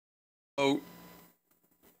Hello,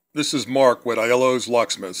 this is Mark with Aiello's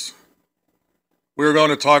Locksmiths. We're going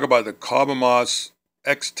to talk about the Kaba Mas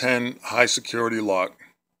X-0 high security lock.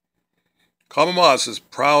 Kaba Mas is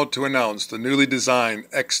proud to announce the newly designed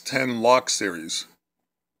X-0 lock series.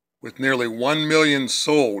 With nearly 1 million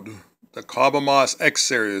sold, the Kaba Mas X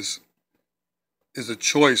series is a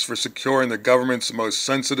choice for securing the government's most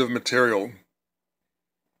sensitive material.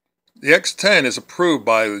 The X-0 is approved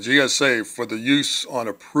by the GSA for the use on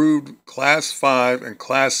approved Class 5 and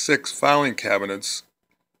Class 6 filing cabinets,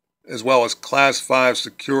 as well as Class 5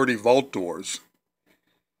 security vault doors.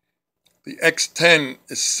 The X-0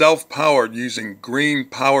 is self-powered using green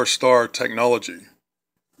Power Star technology.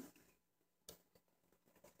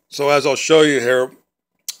 So as I'll show you here,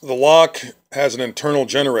 the lock has an internal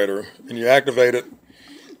generator, and you activate it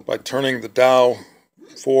by turning the dial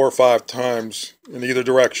 4 or 5 times in either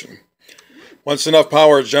direction. Once enough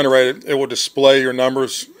power is generated, it will display your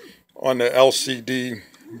numbers on the LCD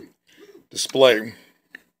display.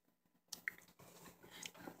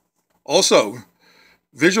 Also,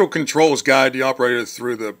 visual controls guide the operator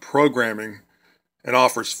through the programming and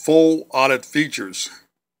offers full audit features.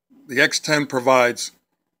 The X-0 provides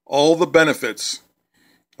all the benefits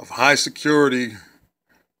of high security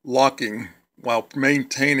locking while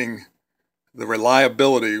maintaining the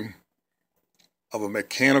reliability of a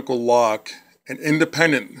mechanical lock and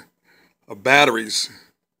independent of batteries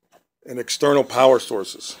and external power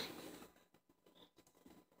sources.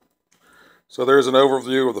 So there's an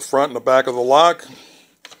overview of the front and the back of the lock.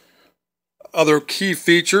 Other key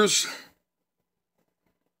features: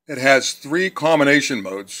 it has 3 combination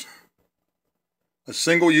modes. A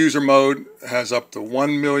single user mode has up to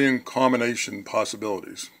 1 million combination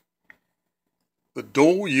possibilities. The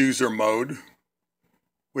dual user mode,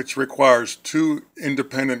 which requires 2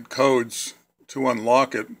 independent codes to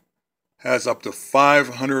unlock it, has up to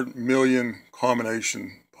 500 million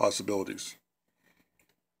combination possibilities.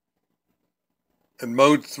 And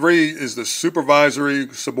mode 3 is the supervisory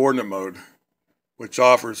subordinate mode, which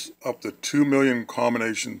offers up to 2 million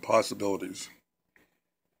combination possibilities.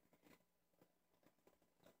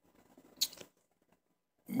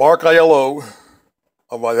 Mark Aiello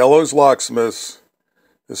of Aiello's Locksmiths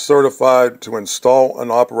is certified to install and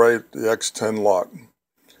operate the X-0 lock.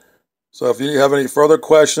 So if you have any further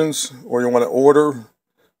questions or you want to order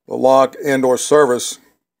the lock and or service,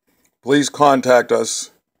 please contact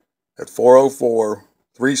us at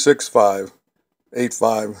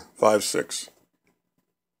 404-365-8556.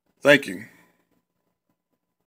 Thank you.